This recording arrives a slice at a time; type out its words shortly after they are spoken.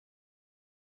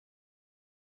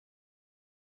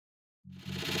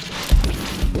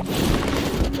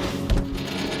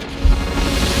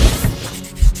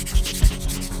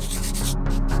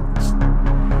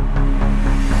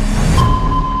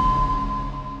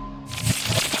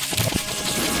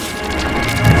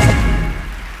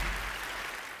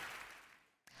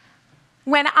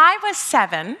When I was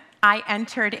 7, I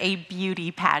entered a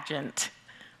beauty pageant.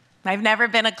 I've never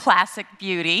been a classic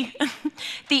beauty.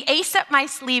 The ace up my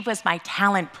sleeve was my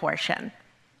talent portion,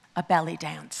 a belly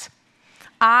dance.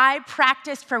 I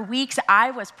practiced for weeks.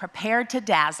 I was prepared to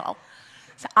dazzle.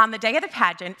 So on the day of the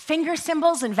pageant, finger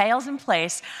cymbals and veils in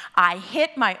place, I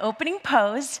hit my opening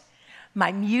pose.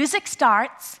 My music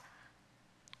starts.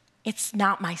 It's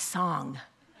not my song.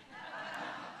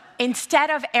 Instead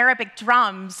of Arabic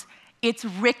drums, it's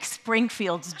Rick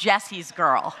Springfield's Jesse's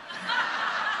Girl.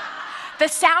 The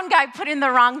sound guy put in the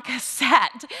wrong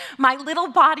cassette. My little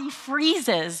body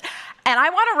freezes, and I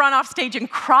want to run off stage and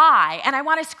cry, and I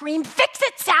want to scream, "Fix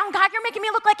it, sound guy, you're making me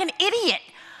look like an idiot."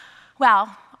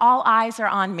 Well, all eyes are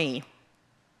on me.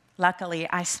 Luckily,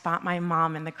 I spot my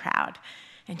mom in the crowd,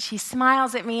 and she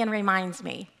smiles at me and reminds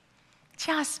me,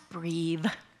 just breathe.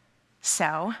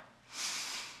 So,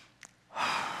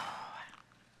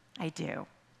 I do.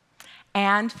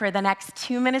 And for the next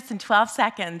 2 minutes and 12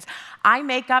 seconds, I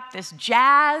make up this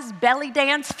jazz belly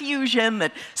dance fusion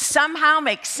that somehow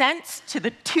makes sense to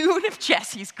the tune of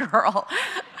Jesse's Girl.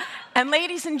 And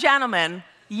ladies and gentlemen,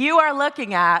 you are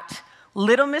looking at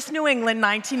Little Miss New England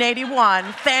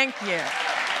 1981. Thank you.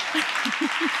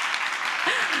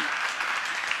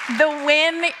 The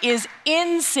win is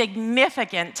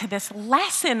insignificant to this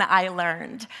lesson I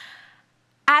learned.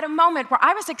 At a moment where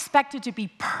I was expected to be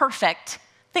perfect,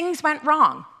 things went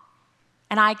wrong,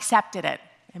 and I accepted it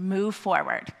and moved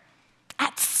forward.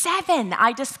 At 7,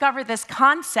 I discovered this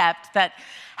concept that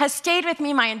has stayed with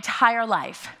me my entire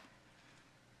life.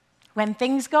 When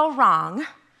things go wrong,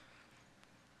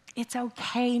 it's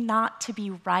okay not to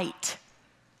be right.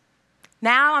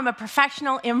 Now I'm a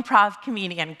professional improv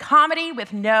comedian, comedy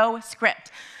with no script.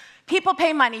 People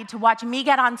pay money to watch me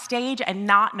get on stage and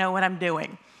not know what I'm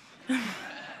doing.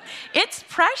 It's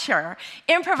pressure.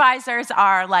 Improvisers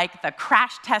are like the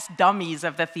crash test dummies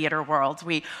of the theater world.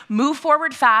 We move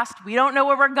forward fast, we don't know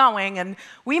where we're going, and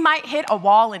we might hit a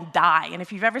wall and die. And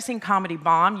if you've ever seen comedy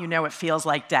bomb, you know it feels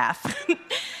like death.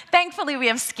 Thankfully, we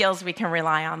have skills we can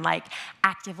rely on, like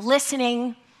active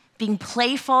listening, being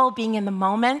playful, being in the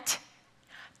moment.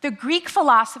 The Greek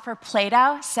philosopher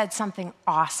Plato said something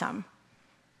awesome.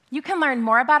 You can learn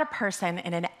more about a person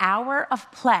in an hour of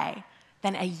play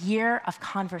than a year of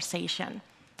conversation.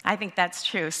 I think that's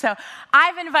true. So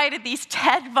I've invited these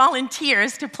TED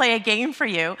volunteers to play a game for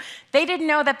you. They didn't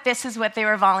know that this is what they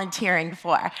were volunteering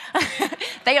for.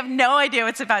 They have no idea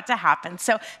what's about to happen.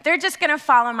 So they're just gonna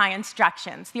follow my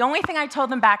instructions. The only thing I told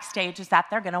them backstage is that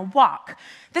they're gonna walk.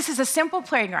 This is a simple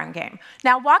playground game.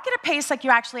 Now walk at a pace like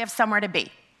you actually have somewhere to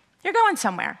be. You're going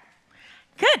somewhere.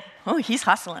 Good. Oh, he's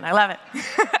hustling. I love it.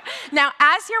 Now,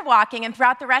 as you're walking and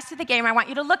throughout the rest of the game, I want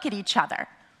you to look at each other,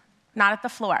 not at the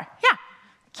floor. Yeah.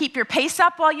 Keep your pace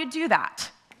up while you do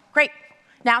that. Great.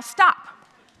 Now stop.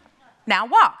 Now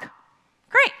walk.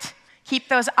 Great. Keep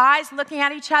those eyes looking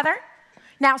at each other.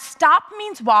 Now stop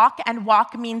means walk, and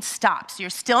walk means stop. So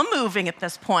you're still moving at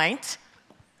this point.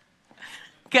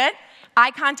 Good.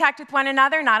 Eye contact with one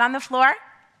another, not on the floor.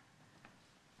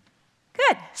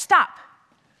 Good. Stop.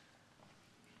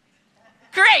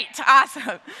 Great,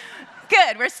 awesome.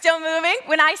 Good, we're still moving.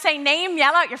 When I say name,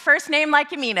 yell out your first name like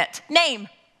you mean it. Name.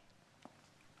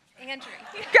 Andrew.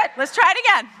 Good, let's try it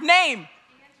again. Name.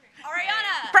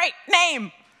 Ariana. Great,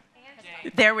 name.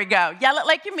 Andrew. There we go, yell it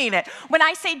like you mean it. When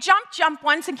I say jump, jump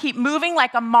once and keep moving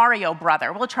like a Mario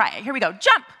brother. We'll try it, here we go,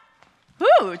 jump.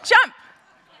 Ooh, jump.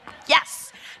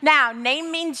 Yes. Now,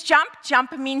 name means jump,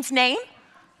 jump means name.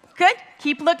 Good,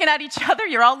 keep looking at each other.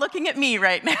 You're all looking at me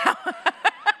right now.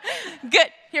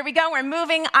 Good, here we go, we're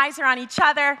moving, eyes are on each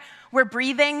other, we're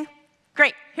breathing.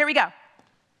 Great, here we go.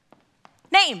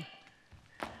 Name.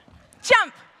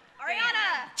 Jump.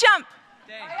 Ariana. Jump.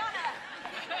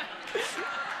 Ariana.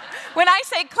 When I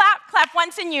say clap, clap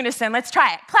once in unison. Let's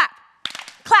try it. Clap,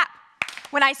 clap.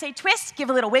 When I say twist,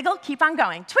 give a little wiggle, keep on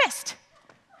going. Twist,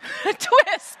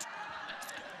 twist.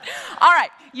 All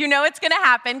right, you know it's gonna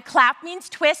happen. Clap means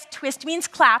twist, twist means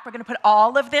clap. We're gonna put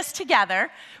all of this together,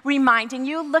 reminding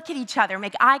you, look at each other,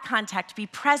 make eye contact, be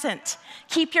present.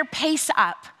 Keep your pace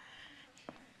up.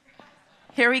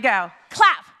 Here we go.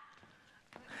 Clap.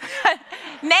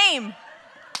 Name.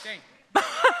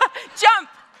 Jump.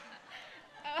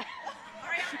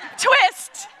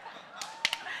 Twist.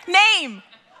 Name.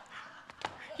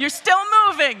 You're still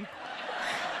moving.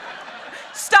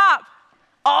 Stop.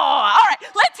 Oh, all right,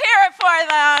 let's hear it for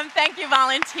them. Thank you,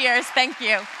 volunteers, thank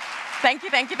you. Thank you,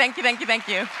 thank you, thank you, thank you, thank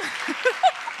you.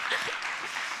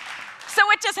 So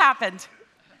what just happened?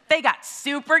 They got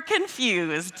super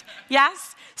confused,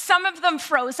 yes? Some of them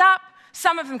froze up,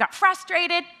 some of them got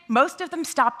frustrated, most of them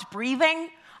stopped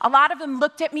breathing. A lot of them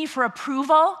looked at me for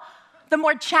approval. The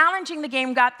more challenging the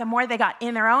game got, the more they got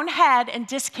in their own head and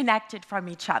disconnected from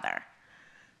each other.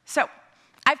 So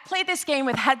I've played this game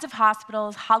with heads of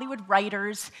hospitals, Hollywood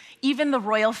writers, even the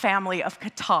royal family of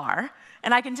Qatar,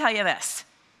 and I can tell you this,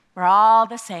 we're all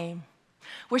the same.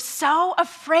 We're so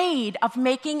afraid of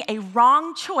making a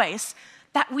wrong choice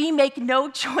that we make no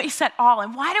choice at all.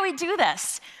 And why do we do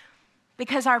this?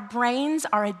 Because our brains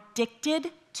are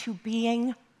addicted to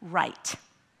being right.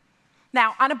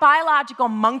 Now, on a biological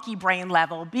monkey brain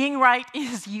level, being right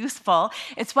is useful.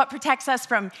 It's what protects us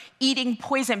from eating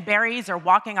poison berries or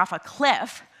walking off a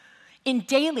cliff. In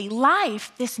daily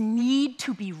life, this need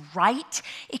to be right,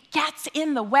 it gets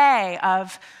in the way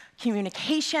of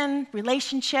communication,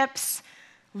 relationships,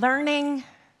 learning,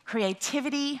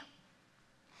 creativity.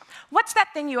 What's that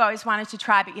thing you always wanted to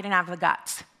try but you didn't have the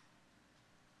guts?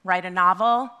 Write a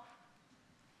novel,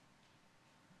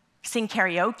 sing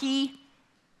karaoke,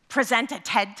 present a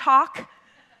TED Talk.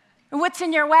 What's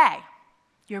in your way?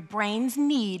 Your brain's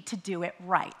need to do it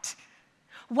right.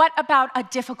 What about a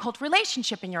difficult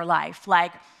relationship in your life,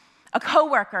 like a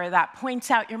coworker that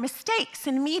points out your mistakes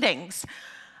in meetings,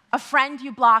 a friend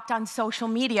you blocked on social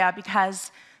media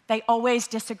because they always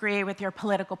disagree with your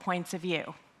political points of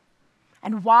view?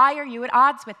 And why are you at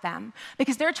odds with them?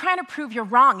 Because they're trying to prove you're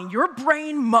wrong, and your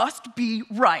brain must be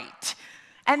right.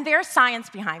 And there's science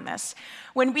behind this.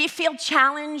 When we feel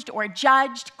challenged or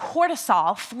judged,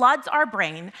 cortisol floods our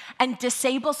brain and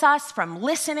disables us from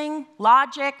listening,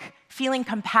 logic, feeling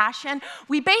compassion.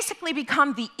 We basically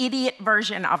become the idiot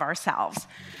version of ourselves.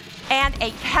 And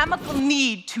a chemical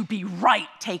need to be right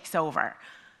takes over.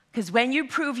 Because when you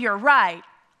prove you're right,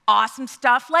 awesome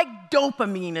stuff like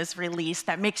dopamine is released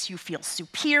that makes you feel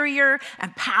superior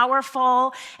and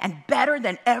powerful and better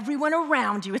than everyone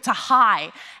around you. It's a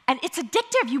high. And it's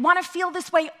addictive. You want to feel this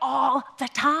way all the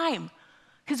time.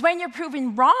 Because when you're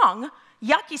proven wrong,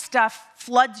 yucky stuff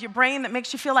floods your brain that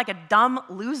makes you feel like a dumb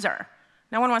loser.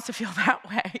 No one wants to feel that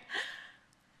way.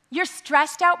 Your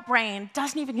stressed out brain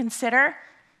doesn't even consider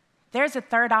there's a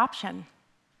third option: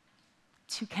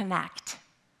 to connect.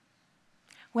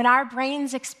 When our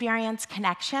brains experience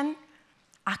connection,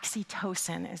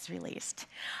 oxytocin is released.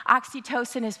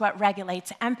 Oxytocin is what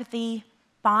regulates empathy,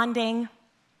 bonding,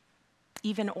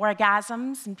 even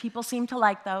orgasms, and people seem to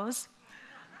like those.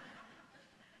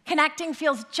 Connecting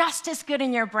feels just as good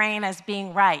in your brain as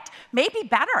being right, maybe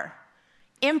better.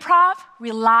 Improv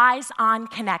relies on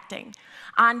connecting,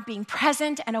 on being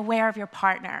present and aware of your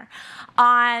partner,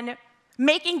 on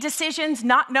making decisions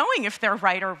not knowing if they're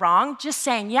right or wrong, just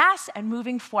saying yes and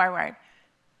moving forward.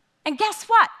 And guess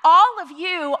what? All of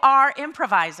you are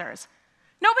improvisers.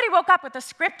 Nobody woke up with a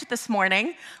script this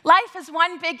morning. Life is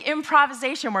one big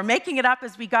improvisation. We're making it up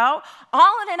as we go,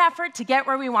 all in an effort to get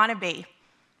where we want to be.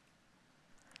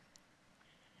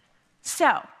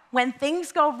 So, when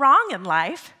things go wrong in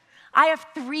life, I have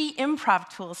 3 improv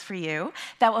tools for you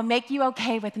that will make you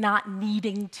okay with not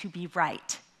needing to be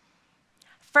right.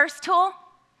 First tool,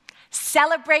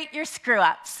 celebrate your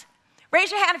screw-ups.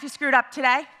 Raise your hand if you screwed up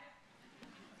today.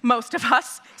 Most of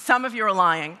us. Some of you are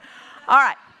lying. All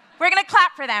right, we're going to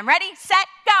clap for them. Ready, set,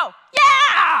 go.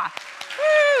 Yeah!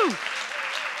 Woo!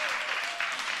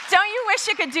 Don't you wish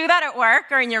you could do that at work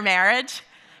or in your marriage?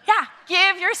 Yeah,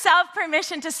 give yourself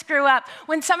permission to screw up.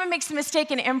 When someone makes a mistake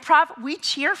in improv, we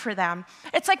cheer for them.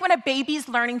 It's like when a baby's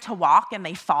learning to walk and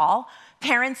they fall.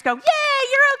 Parents go, yay,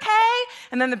 you're okay.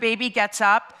 And then the baby gets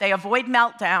up, they avoid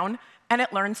meltdown, and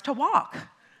it learns to walk.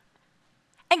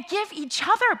 And give each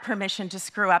other permission to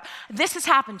screw up. This has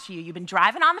happened to you. You've been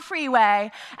driving on the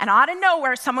freeway, and out of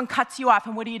nowhere, someone cuts you off,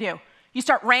 and what do? You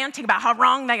start ranting about how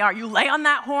wrong they are. You lay on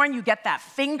that horn, you get that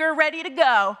finger ready to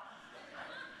go.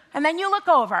 And then you look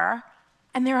over,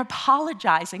 and they're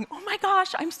apologizing. Oh my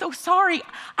gosh, I'm so sorry.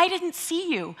 I didn't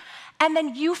see you. And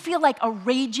then you feel like a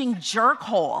raging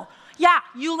jerkhole. Yeah,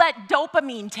 you let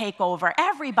dopamine take over.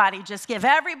 Everybody, just give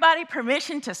everybody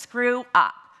permission to screw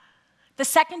up. The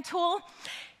second tool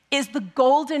is the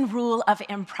golden rule of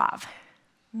improv.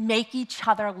 Make each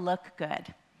other look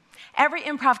good. Every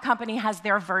improv company has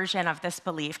their version of this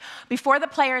belief. Before the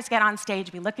players get on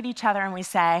stage, we look at each other and we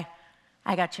say,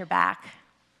 I got your back.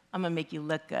 I'm gonna make you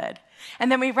look good.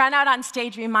 And then we run out on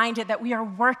stage reminded that we are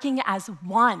working as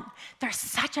one. There's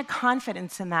such a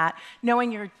confidence in that,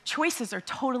 knowing your choices are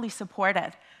totally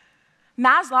supported.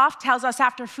 Maslow tells us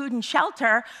after food and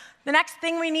shelter, the next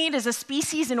thing we need as a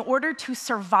species in order to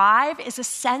survive is a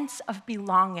sense of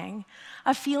belonging,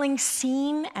 of feeling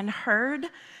seen and heard,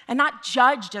 and not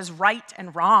judged as right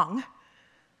and wrong.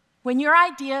 When your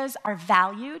ideas are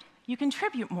valued, you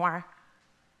contribute more.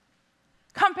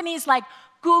 Companies like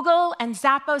Google and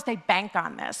Zappos, they bank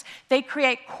on this. They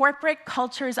create corporate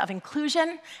cultures of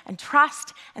inclusion and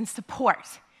trust and support.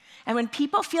 And when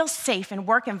people feel safe in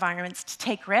work environments to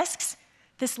take risks,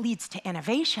 this leads to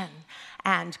innovation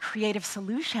and creative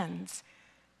solutions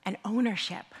and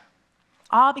ownership,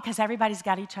 all because everybody's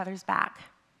got each other's back.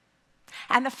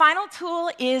 And the final tool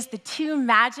is the two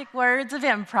magic words of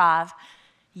improv,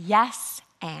 yes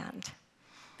and.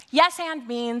 Yes and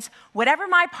means whatever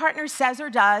my partner says or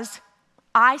does,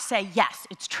 I say, yes,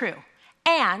 it's true,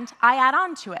 and I add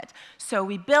on to it. So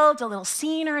we build a little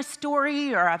scene or a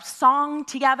story or a song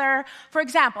together. For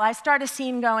example, I start a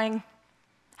scene going,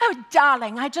 oh,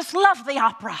 darling, I just love the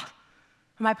opera.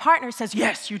 And my partner says,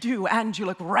 yes, you do, and you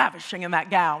look ravishing in that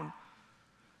gown.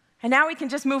 And now we can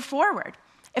just move forward.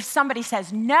 If somebody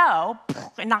says no,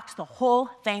 it knocks the whole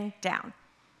thing down.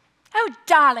 Oh,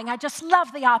 darling, I just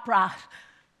love the opera.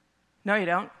 No, you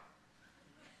don't.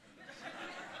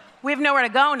 We have nowhere to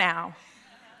go now.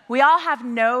 We all have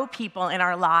no people in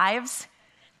our lives.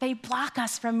 They block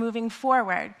us from moving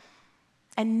forward.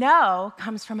 And no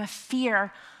comes from a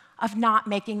fear of not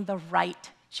making the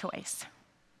right choice.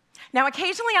 Now,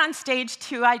 occasionally on stage,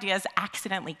 two ideas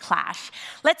accidentally clash.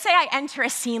 Let's say I enter a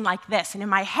scene like this, and in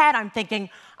my head, I'm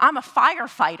thinking, I'm a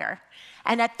firefighter.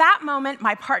 And at that moment,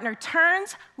 my partner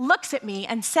turns, looks at me,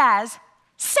 and says,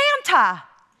 Santa!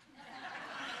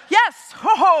 Yes,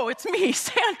 ho-ho, it's me,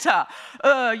 Santa.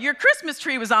 Your Christmas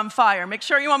tree was on fire. Make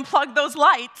sure you unplug those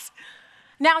lights.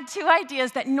 Now, two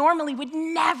ideas that normally would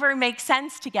never make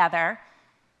sense together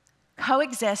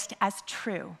coexist as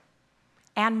true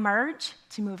and merge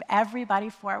to move everybody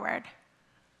forward.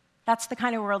 That's the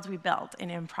kind of world we build in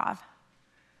improv.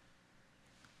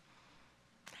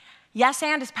 Yes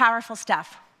and is powerful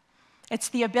stuff. It's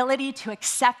the ability to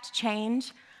accept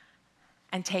change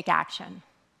and take action.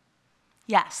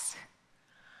 Yes,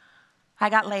 I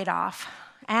got laid off,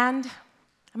 and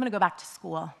I'm going to go back to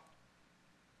school.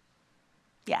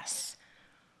 Yes,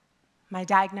 my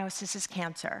diagnosis is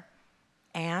cancer,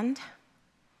 and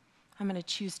I'm going to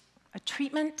choose a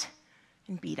treatment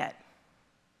and beat it.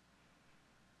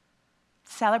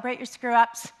 Celebrate your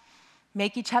screw-ups,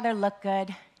 make each other look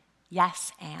good.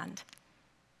 Yes, and.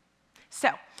 So,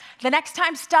 the next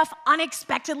time stuff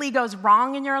unexpectedly goes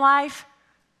wrong in your life,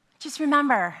 just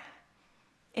remember,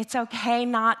 it's okay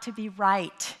not to be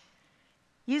right.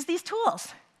 Use these tools.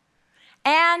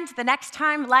 And the next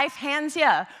time life hands you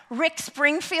a Rick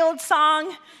Springfield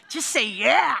song, just say,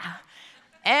 yeah,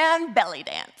 and belly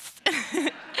dance.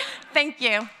 Thank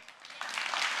you.